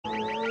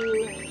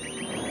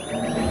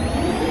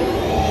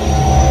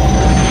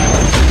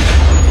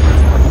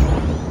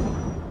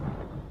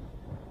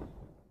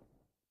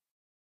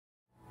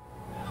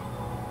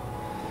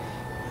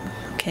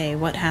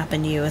what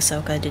happened to you,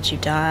 Ahsoka? Did you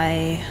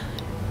die?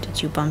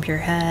 Did you bump your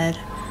head?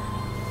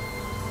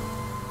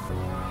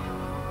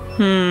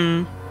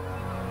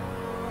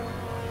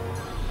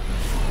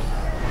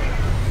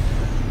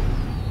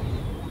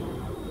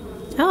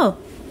 Oh.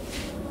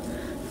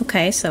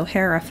 Okay, so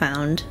Hera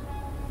found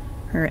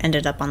or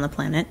ended up on the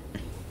planet.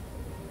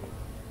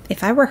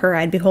 If I were her,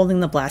 I'd be holding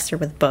the blaster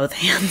with both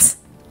hands.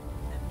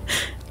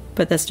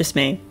 But that's just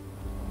me.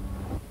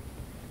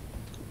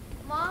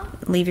 Mom?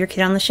 Leave your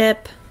kid on the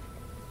ship.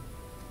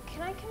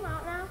 Can I come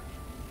out now?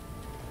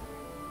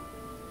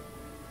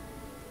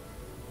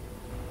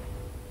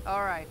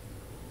 Alright.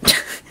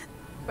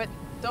 But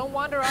don't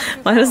wander off too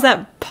Why far. does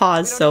that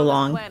pause so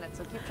long? Planet,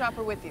 so keep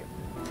Chopper with you.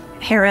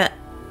 Hera,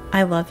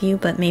 I love you,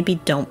 but maybe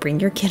don't bring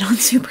your kid on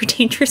super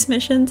dangerous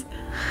missions.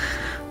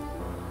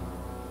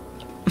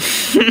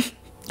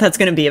 That's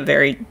gonna be a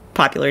very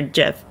popular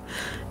GIF.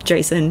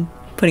 Jason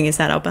putting his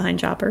hat out behind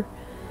Chopper.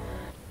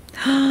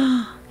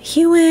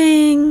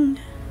 Hewing!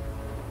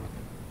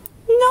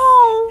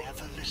 No!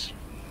 Never listen.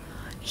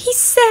 He's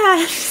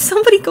sad!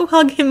 Somebody go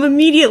hug him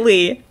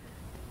immediately!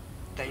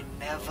 They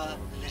never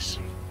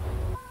listen.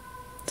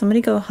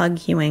 Somebody go hug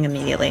Hewing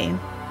immediately.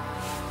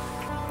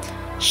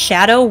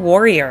 Shadow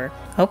Warrior.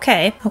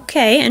 Okay.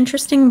 Okay,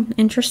 interesting,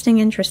 interesting,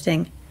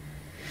 interesting.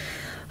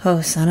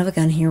 Oh, son of a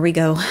gun, here we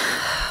go.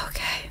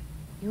 Okay.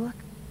 You look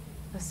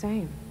the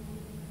same.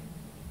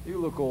 You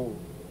look old.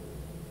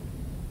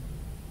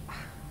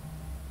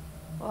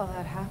 Well,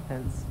 that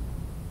happens.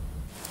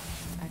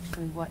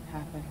 Actually, what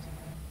happened?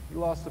 You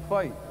lost the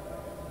fight.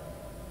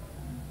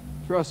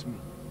 Trust me.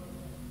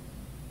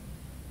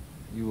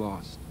 You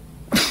lost.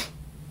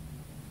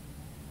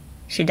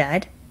 She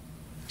died?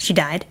 She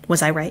died?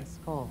 Was I right?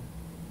 Skull.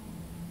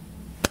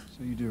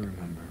 So you do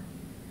remember.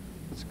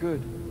 That's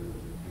good.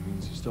 It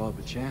means you still have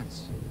a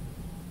chance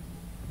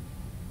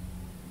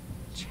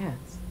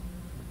Chance.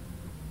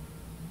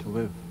 to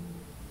live.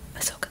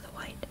 Ahsoka the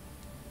White.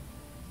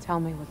 Tell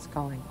me what's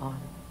going on.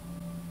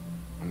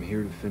 I'm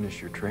here to finish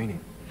your training.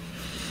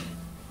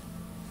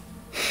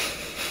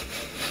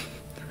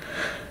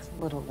 It's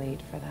a little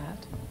late for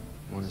that.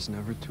 One is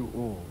never too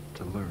old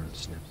to learn,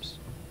 Snips.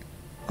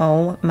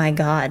 Oh my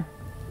god.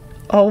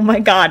 Oh my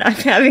god, I'm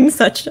having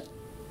such...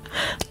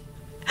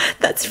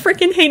 That's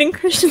freaking Hayden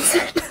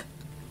Christensen.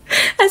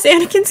 As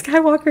Anakin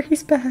Skywalker,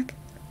 he's back.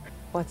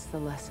 What's the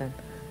lesson,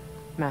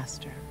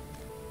 Master?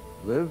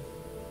 Live?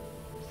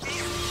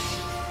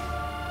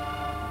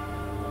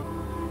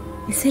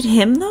 Is it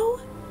him, though?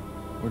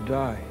 Or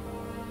die.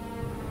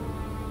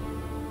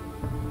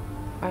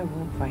 I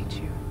won't fight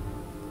you.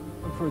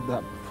 I've heard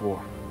that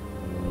before.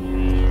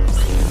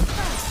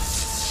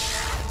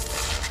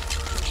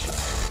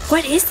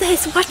 What is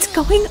this? What's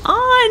going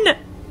on?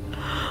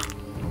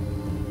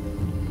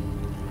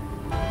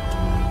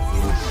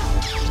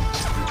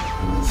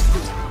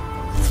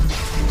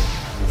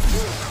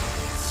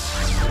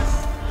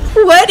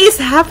 What is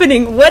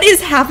happening? What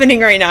is happening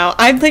right now?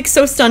 I'm like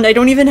so stunned. I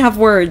don't even have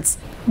words.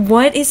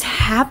 What is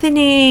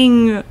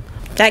happening?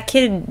 That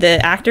kid,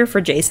 the actor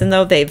for Jason,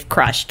 though, they've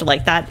crushed.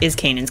 Like, that is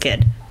Kanan's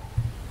kid.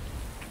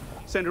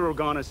 Senator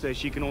Organa says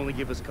she can only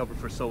give us cover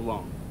for so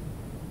long.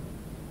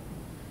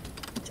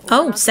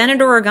 Oh,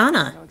 Senator I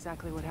Organa. know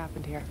exactly what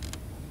happened here.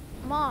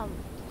 Mom,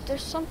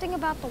 there's something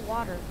about the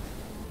water.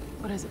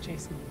 What is it,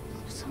 Jason?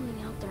 There's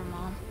something out there,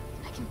 Mom.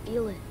 I can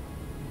feel it.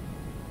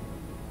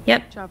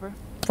 Yep. Chopper?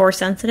 Force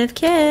sensitive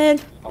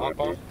kid.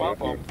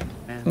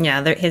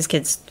 Yeah, his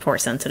kid's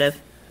force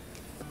sensitive.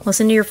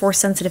 Listen to your force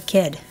sensitive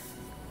kid.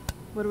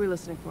 What are we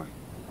listening for?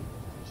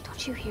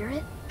 Don't you hear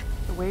it?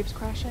 The waves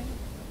crashing?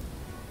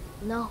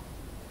 No.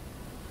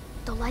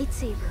 The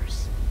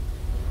lightsabers.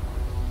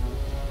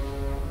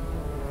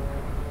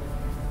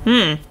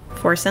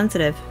 Force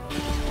sensitive.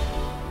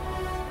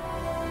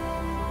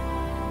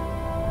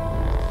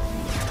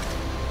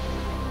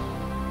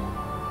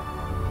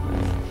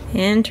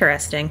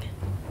 Interesting.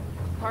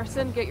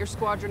 Carson, get your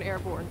squadron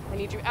airborne. I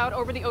need you out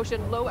over the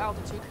ocean, low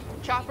altitude.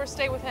 Chopper,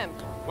 stay with him.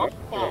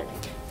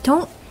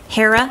 Don't,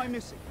 Hera, What am I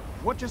missing?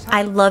 What just I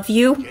happened? love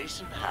you,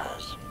 Jason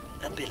has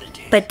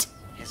abilities. but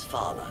His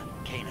father,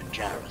 Kanan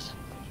Jarrus,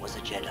 was a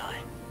Jedi.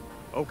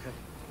 Okay.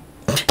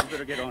 You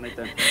better get on it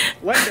then.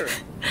 Lender!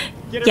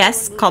 Get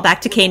yes, everyone call back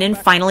to moving.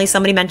 Kanan. Finally,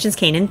 somebody mentions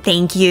Kanan.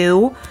 Thank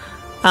you.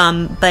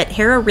 But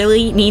Hera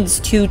really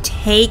needs to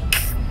take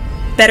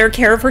better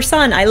care of her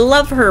son. I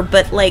love her,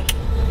 but like,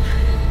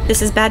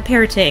 this is bad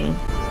parenting.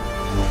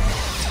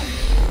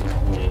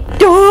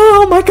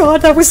 Oh my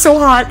god, that was so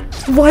hot.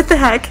 What the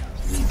heck?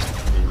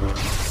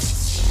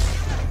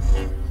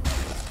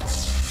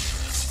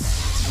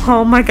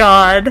 Oh my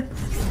god.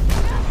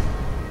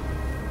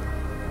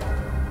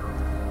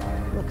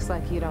 Looks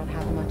like you don't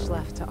have much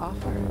left to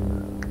offer.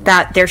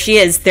 There she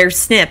is. There's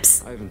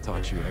Snips. I haven't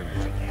taught you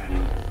everything yet.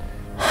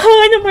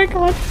 Oh my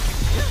god.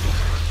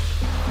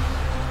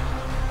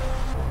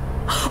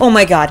 Oh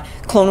my god.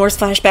 Clone Wars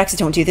flashbacks,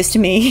 don't do this to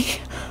me.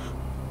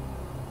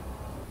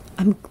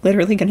 I'm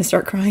literally gonna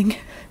start crying.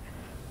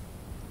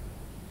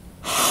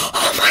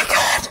 Oh my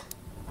god.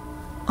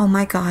 Oh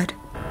my god.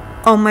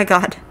 Oh my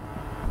god.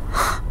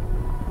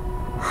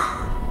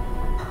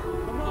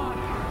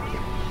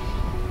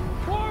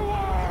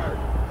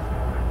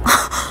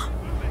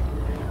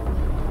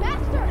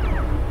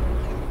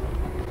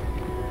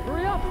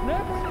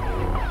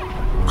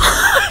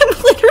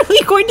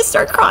 going to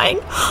start crying.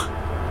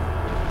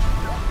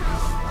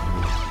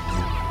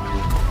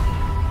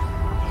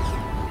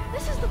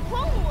 This is the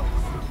Clone Wars.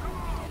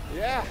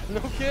 Yeah, no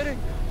kidding.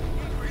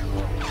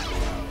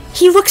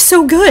 He looks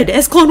so good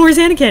as Clone Wars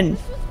Anakin.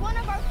 This was one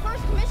of our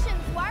first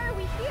missions. Why are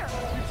we here?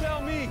 You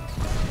tell me.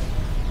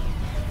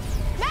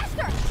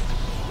 Master!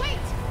 Wait!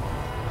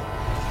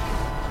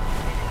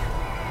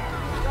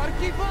 Gotta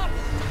keep up.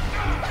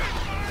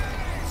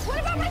 What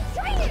about my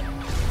training?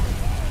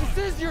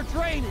 This is your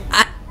training.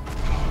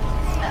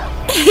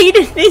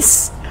 Hayden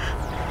is...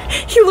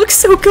 He looks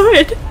so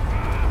good.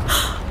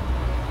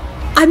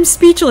 I'm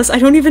speechless. I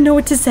don't even know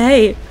what to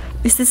say.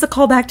 Is this a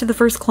callback to the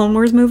first Clone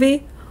Wars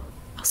movie?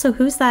 Also,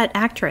 who's that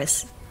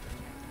actress?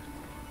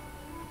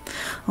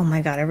 Oh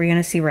my god, are we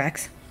gonna see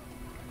Rex?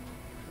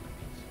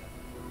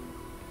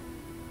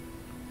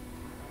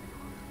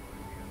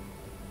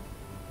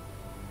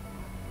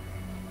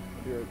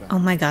 Oh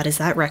my god, is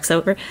that Rex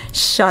over?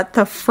 Shut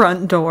the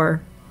front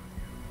door.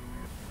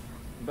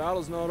 The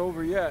battle's not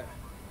over yet.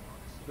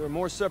 There are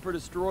more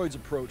separatist droids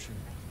approaching.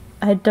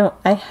 I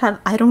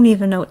don't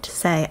even know what to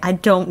say. I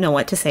don't know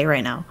what to say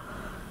right now.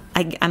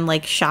 I'm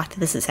like shocked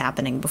this is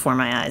happening before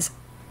my eyes.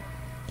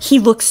 He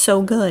looks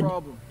so good.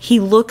 He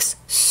looks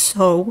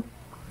so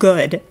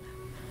good.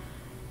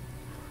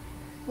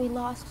 We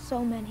lost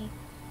so many.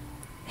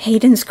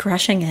 Hayden's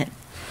crushing it.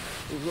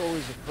 There's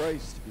always a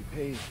price to be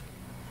paid.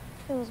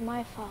 It was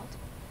my fault.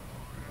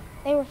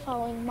 They were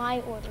following my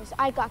orders.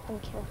 I got them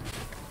killed.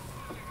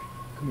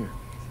 Come here.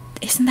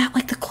 Isn't that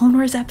like the Clone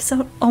Wars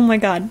episode? Oh my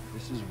god.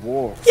 This is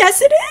war.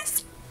 Yes, it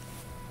is!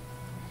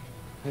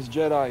 As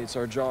Jedi, it's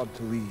our job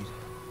to lead.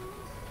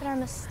 But our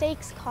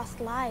mistakes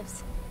cost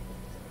lives.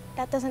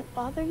 That doesn't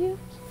bother you?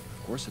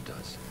 Of course it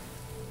does.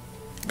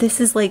 This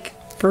is like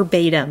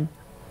verbatim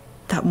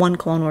that one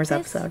Clone Wars This-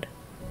 episode.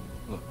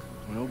 Look,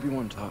 when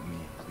Obi-Wan taught me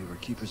we were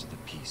keepers of the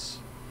peace.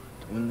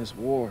 To win this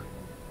war,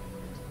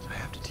 I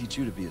have to teach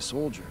you to be a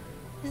soldier.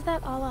 Is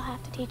that all I'll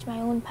have to teach my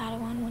own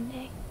Padawan one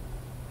day?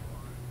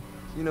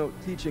 You know,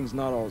 teaching's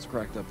not all it's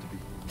cracked up to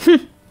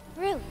be.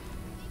 Really?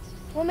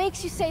 What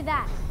makes you say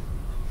that?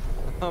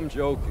 I'm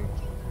joking.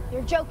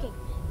 You're joking.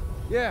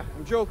 Yeah,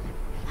 I'm joking.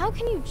 How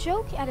can you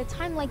joke at a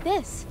time like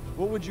this?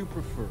 What would you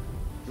prefer?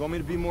 You want me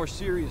to be more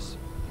serious?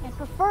 I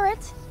prefer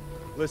it.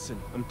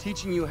 Listen, I'm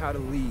teaching you how to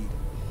lead,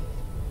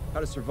 how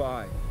to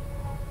survive.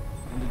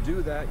 And to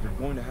do that, you're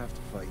going to have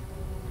to fight.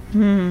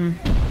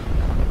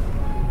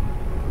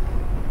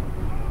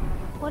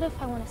 What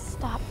if I want to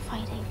stop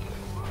fighting?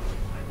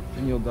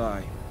 Then you'll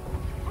die.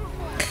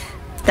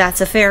 That's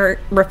a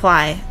fair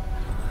reply.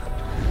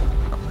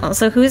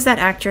 Also, who is that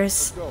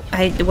actress?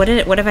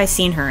 What have I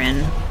seen her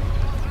in?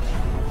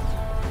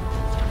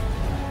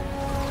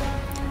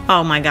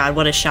 Oh my god,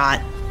 what a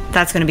shot.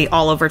 That's gonna be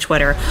all over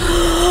Twitter.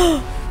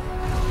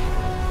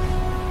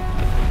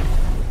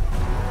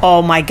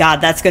 Oh my god,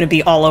 that's gonna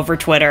be all over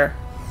Twitter.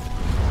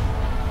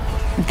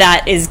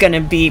 That's gonna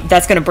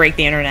break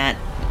the internet.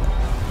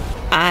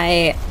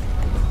 I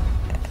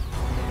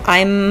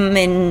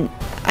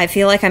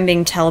feel like I'm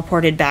being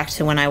teleported back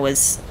to when I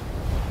was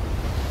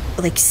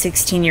like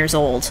 16 years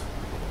old,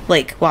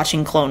 like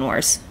watching Clone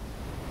Wars.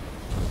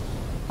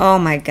 Oh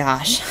my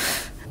gosh.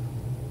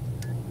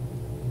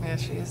 Yeah,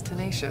 she is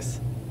tenacious.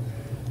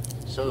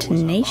 So was her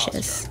Tenacious.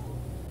 master.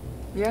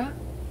 Yeah?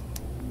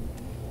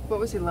 What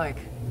was he like?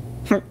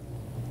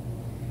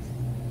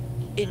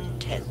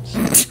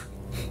 Intense.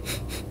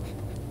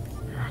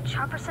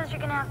 Chopper says you're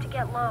gonna have to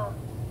get low.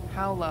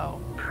 How low?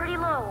 Pretty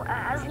low.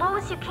 As low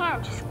as you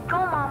can. Just go,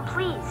 Mom,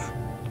 please.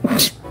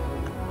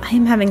 I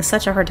am having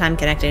such a hard time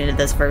connecting to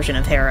this version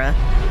of Hera.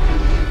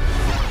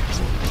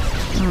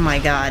 Oh my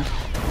god.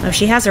 Oh,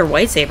 she has her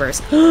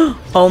lightsabers.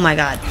 Oh my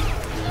god.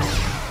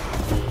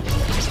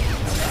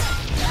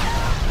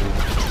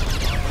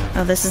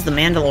 Oh, this is the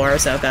Mandalore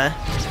Ahsoka.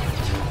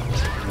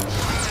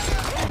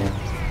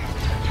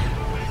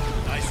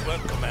 Nice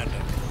work,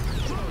 Commander.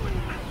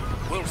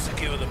 We'll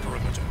secure the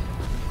perimeter.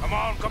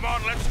 Come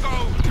on, let's go!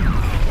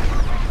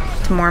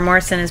 Tamora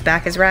Morrison is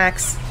back as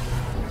Rex.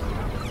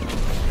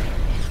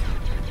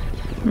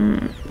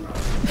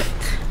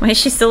 Why does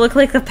she still look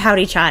like the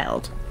pouty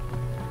child?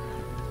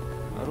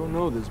 I don't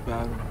know this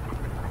battle.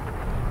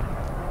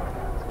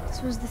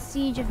 This was the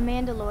siege of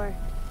Mandalore.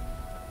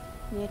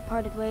 We had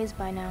parted ways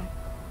by now.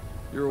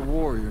 You're a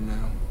warrior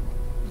now,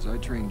 as I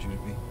trained you to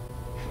be.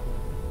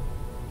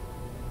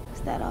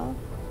 Is that all?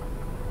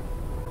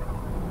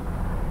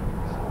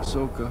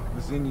 Ahsoka,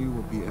 within you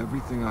will be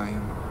everything I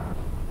am.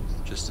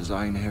 Just as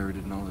I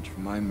inherited knowledge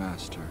from my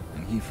master,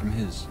 and he from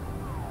his.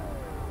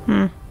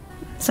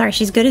 Sorry,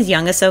 she's good as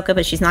young Ahsoka,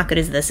 but she's not good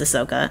as this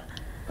Ahsoka.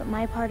 But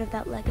my part of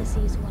that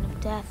legacy is one of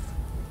death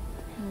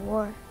and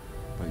war.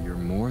 But you're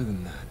more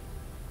than that.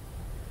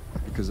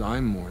 Because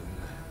I'm more than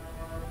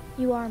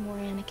that. You are more,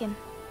 Anakin,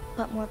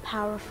 but more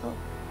powerful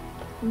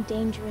and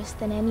dangerous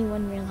than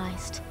anyone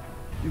realized.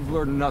 You've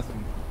learned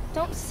nothing.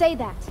 Don't say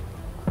that.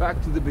 Back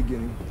to the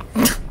beginning.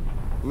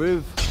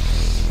 Live.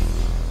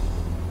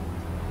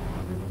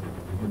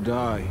 Or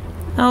die.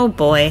 Oh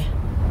boy.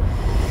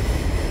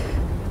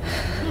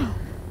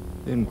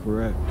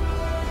 Incorrect.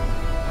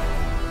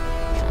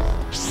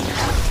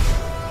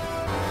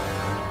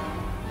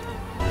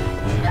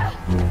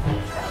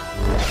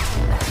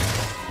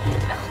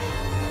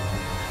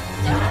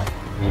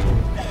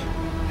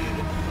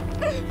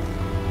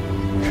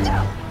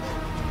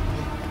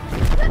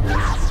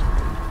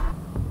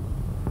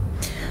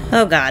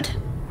 Oh god.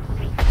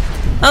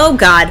 Oh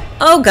god.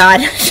 Oh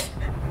god.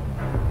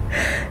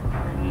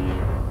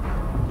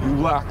 You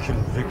lack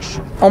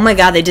conviction. Oh my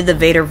god, they did the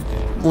Vader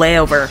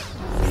layover.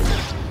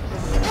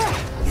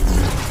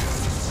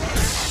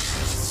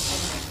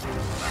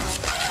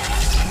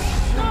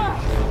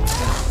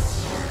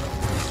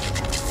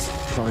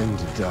 Trying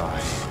to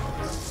die.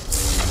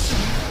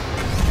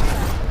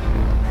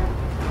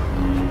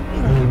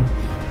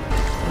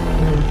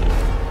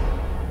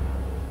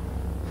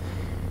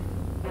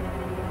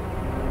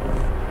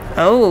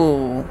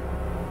 Oh.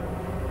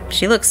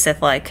 She looks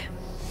Sith-like.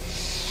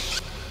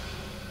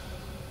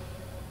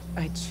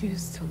 I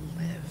choose to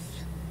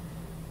live.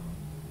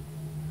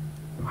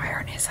 Why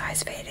aren't his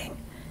eyes fading?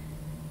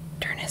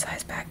 Turn his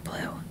eyes back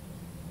blue.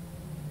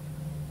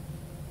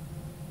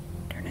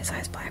 Turn his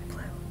eyes black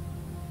blue.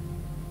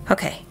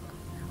 Okay.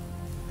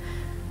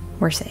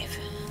 We're safe.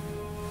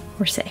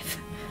 We're safe.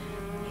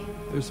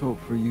 There's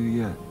hope for you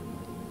yet.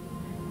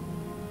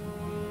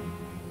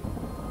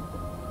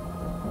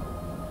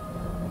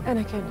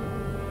 Anakin.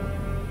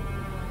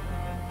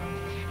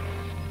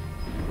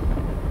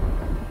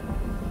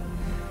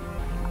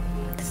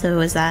 So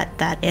is that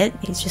it?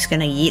 He's just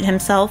gonna yeet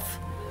himself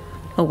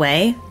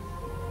away?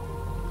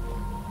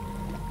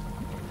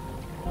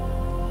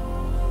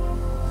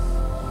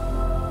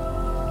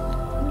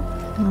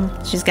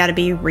 She's gotta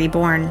be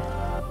reborn.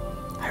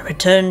 I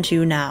return to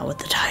you now with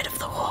the tide of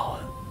the war.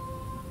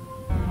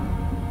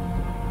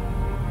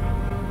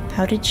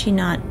 How did she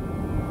not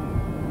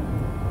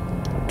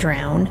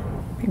drown?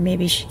 Or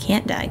maybe she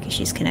can't die because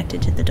she's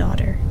connected to the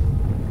daughter.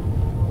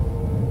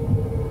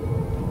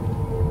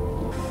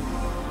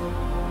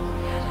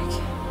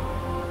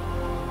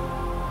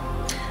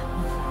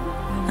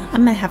 I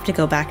might have to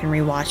go back and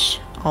rewatch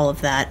all of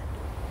that.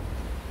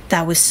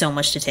 That was so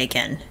much to take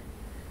in.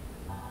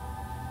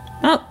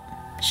 Oh,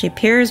 she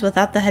appears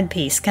without the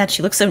headpiece. God,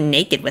 she looks so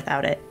naked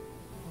without it.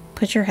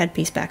 Put your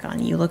headpiece back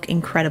on. You look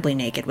incredibly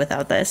naked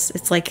without this.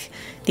 It's like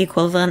the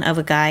equivalent of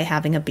a guy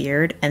having a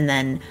beard and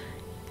then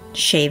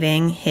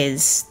shaving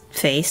his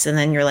face, and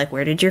then you're like,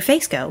 where did your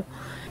face go?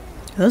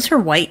 Are those her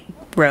white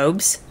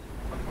robes?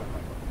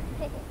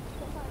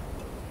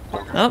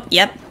 Oh,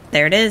 yep,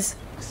 there it is.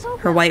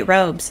 Her white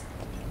robes.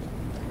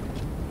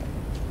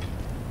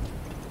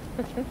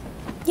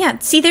 Yeah,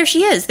 see, there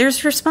she is. There's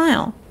her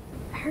smile.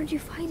 I heard you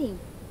fighting.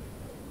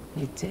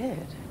 You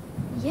did?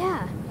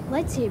 Yeah,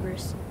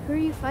 lightsabers. Who are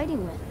you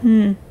fighting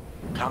with?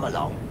 Come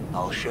along.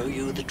 I'll show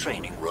you the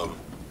training room.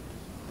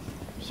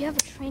 You have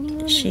a training room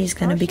in She's the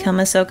gonna starship? become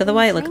Ahsoka the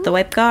White. Look at the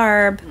white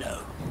garb.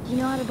 No. You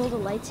know how to build a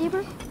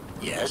lightsaber?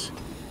 Yes?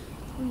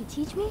 Will you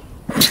teach me?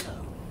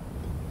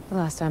 The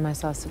last time I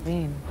saw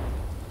Sabine,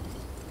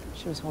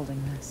 she was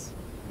holding this.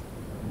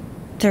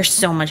 There's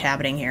so much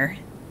happening here.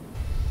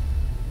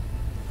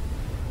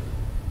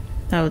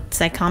 Oh,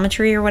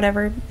 psychometry or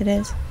whatever it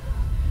is. Step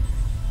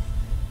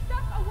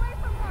away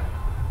from her!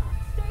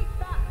 Stay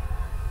back!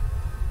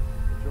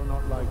 You're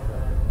not like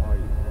that, are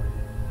you?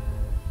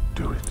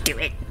 Do it. Do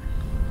it.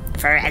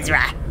 For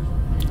Ezra.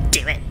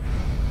 Do it.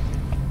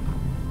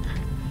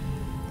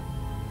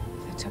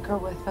 They took her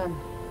with them.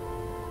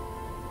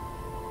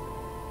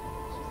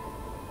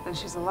 And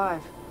she's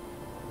alive.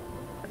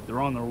 They're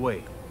on their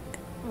way.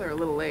 Well, they're a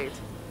little late.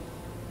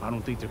 I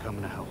don't think they're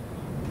coming to help.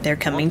 They're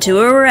coming to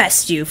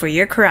arrest you for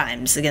your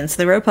crimes against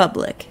the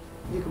Republic.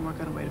 You can work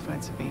out a way to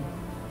find Sabine.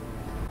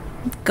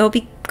 Go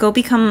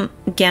become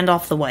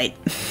Gandalf the White.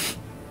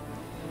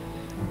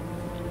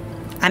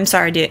 I'm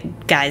sorry,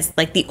 guys.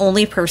 Like, the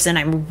only person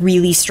I'm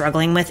really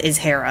struggling with is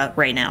Hera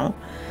right now.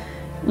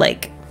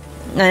 Like,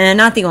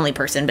 not the only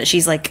person, but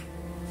she's like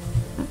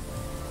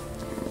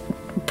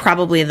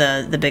probably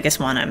the biggest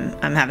one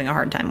I'm having a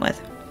hard time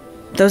with.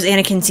 Those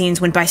Anakin scenes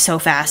went by so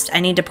fast. I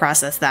need to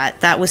process that.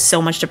 That was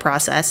so much to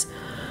process.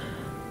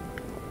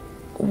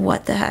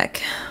 What the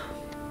heck?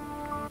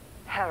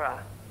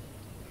 Hera,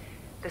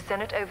 the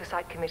Senate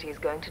Oversight Committee is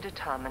going to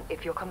determine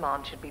if your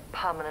command should be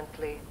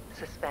permanently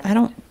suspended. I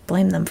don't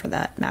blame them for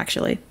that,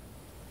 actually.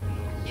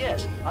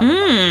 Yes.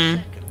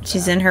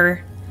 She's in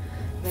her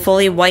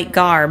fully white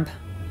garb.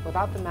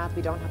 Without the map,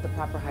 we don't have the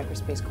proper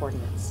hyperspace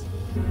coordinates.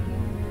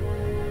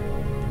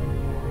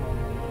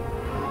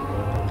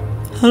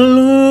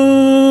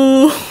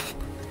 Hello.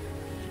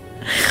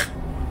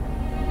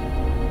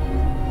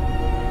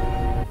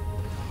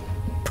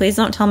 Please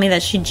don't tell me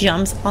that she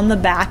jumps on the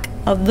back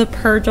of the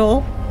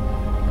Purgle.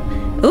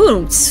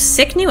 Ooh,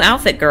 sick new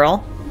outfit,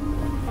 girl.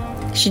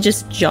 She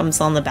just jumps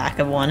on the back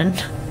of one and...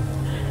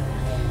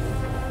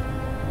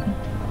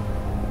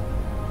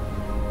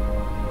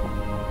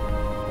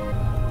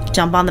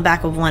 jump on the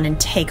back of one and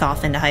take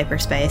off into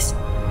hyperspace.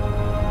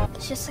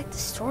 It's just like the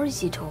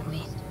stories you told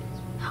me.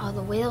 How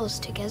the whales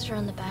took Ezra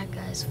and the bad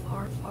guys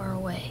far, far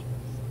away.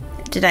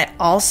 Did I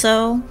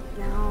also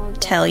Now,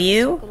 tell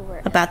you go to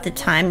work. about the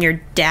time your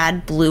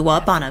dad blew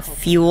up on a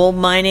fuel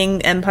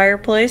mining empire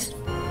place?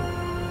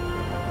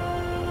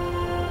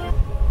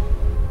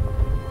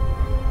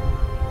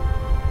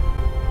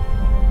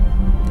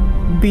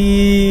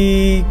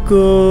 Be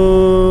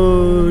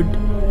good.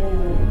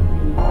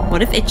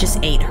 What if it just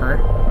ate her?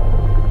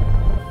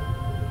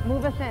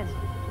 Move us in.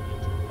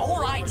 All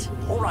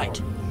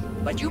right.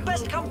 But you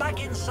best come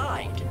back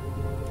inside.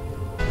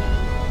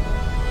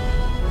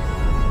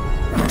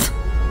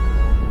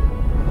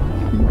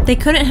 They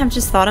couldn't have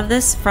just thought of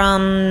this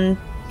from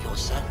You're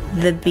certain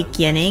the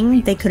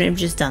beginning. They couldn't have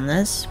just done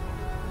this.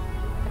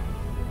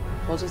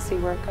 We'll just see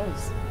where it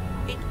goes.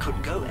 it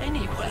could go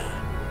anywhere.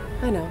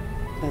 I know.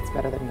 That's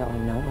better than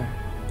going nowhere.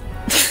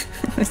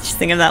 I was just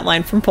thinking of that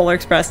line from Polar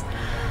Express.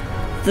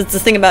 That's the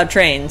thing about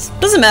trains.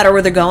 Doesn't matter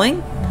where they're going.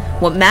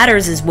 What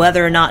matters is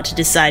whether or not to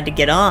decide to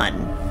get on.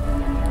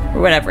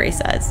 Or whatever he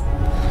says.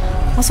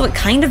 Also, it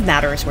kind of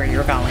matters where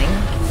you're going.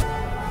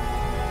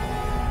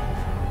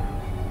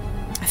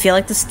 I feel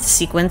like this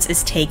sequence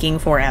is taking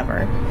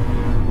forever.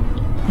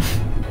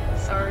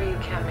 Sorry you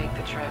can't make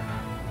the trip.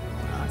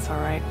 That's all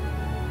right.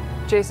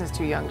 Jason's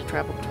too young to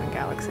travel between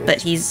galaxies.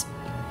 But he's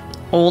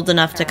old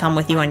enough to come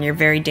with you on your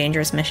very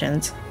dangerous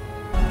missions.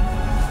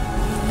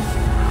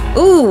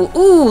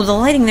 Ooh, the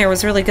lighting there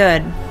was really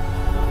good.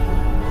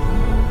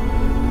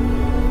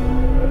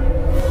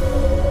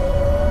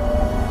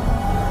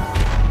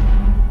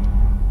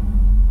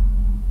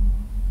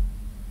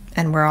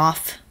 And we're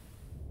off.